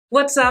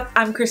What's up?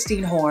 I'm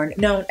Christine Horn,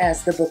 known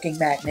as the Booking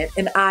Magnet,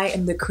 and I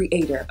am the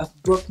creator of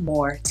Book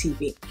More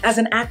TV. As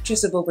an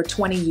actress of over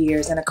 20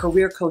 years and a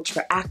career coach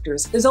for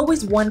actors, there's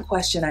always one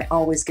question I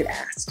always get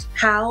asked.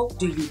 How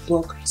do you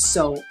book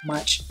so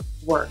much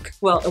work?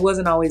 Well, it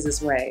wasn't always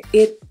this way.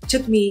 It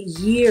took me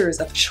years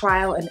of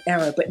trial and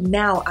error, but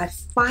now I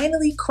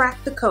finally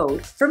cracked the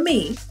code for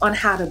me on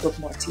how to book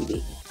more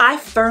TV. I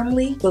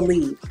firmly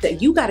believe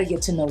that you gotta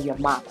get to know your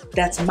mama.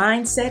 That's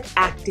mindset,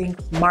 acting,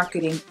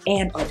 marketing,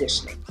 and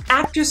auditioning.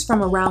 Actors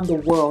from around the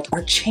world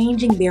are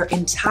changing their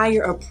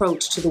entire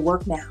approach to the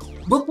work now.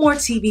 Book More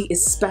TV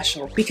is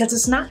special because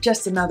it's not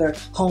just another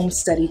home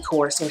study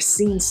course or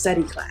scene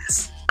study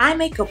class. I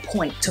make a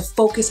point to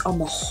focus on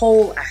the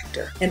whole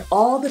actor and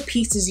all the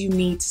pieces you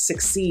need to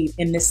succeed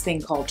in this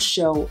thing called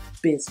show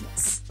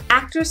business.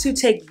 Actors who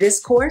take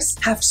this course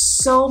have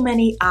so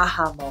many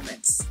aha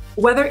moments.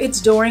 Whether it's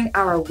during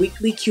our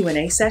weekly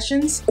Q&A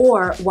sessions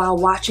or while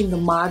watching the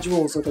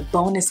modules or the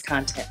bonus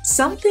content,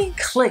 something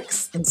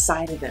clicks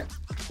inside of them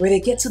where they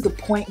get to the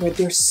point where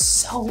they're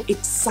so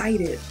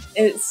excited.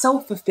 It's so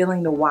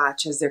fulfilling to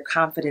watch as their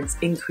confidence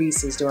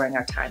increases during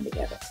our time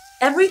together.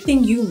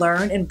 Everything you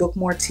learn in Book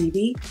More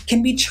TV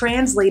can be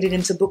translated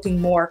into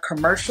booking more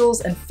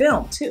commercials and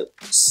film too.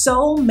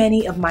 So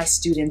many of my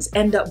students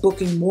end up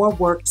booking more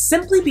work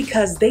simply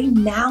because they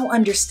now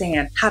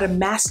understand how to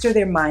master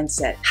their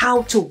mindset,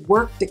 how to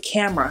work the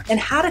camera, and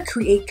how to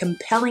create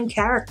compelling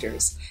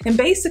characters, and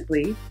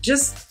basically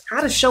just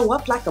how to show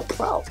up like a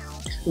pro.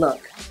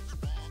 Look,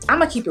 I'm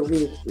gonna keep it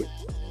real with you.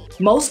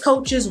 Most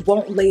coaches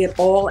won't lay it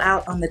all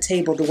out on the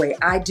table the way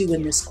I do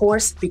in this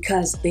course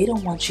because they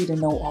don't want you to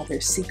know all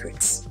their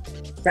secrets.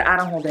 But I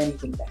don't hold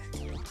anything back.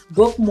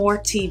 Book More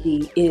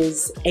TV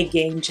is a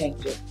game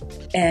changer,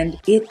 and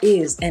it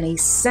is an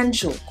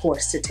essential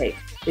course to take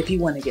if you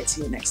want to get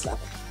to your next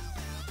level.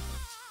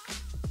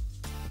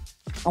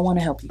 I want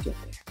to help you get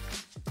there.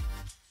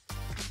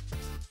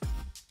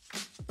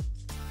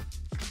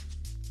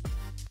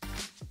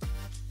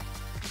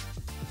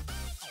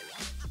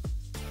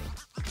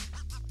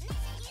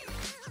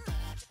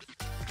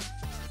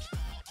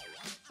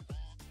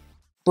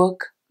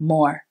 Book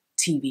More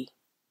TV.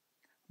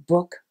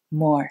 Book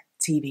More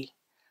TV.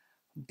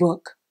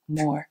 Book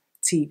More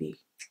TV.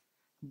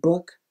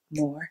 Book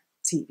More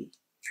TV.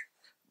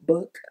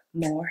 Book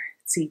More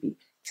TV.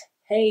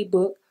 Hey,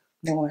 Book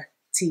More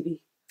TV.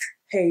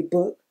 Hey,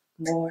 Book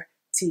More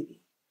TV.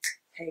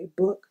 Hey,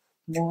 Book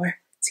More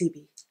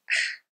TV.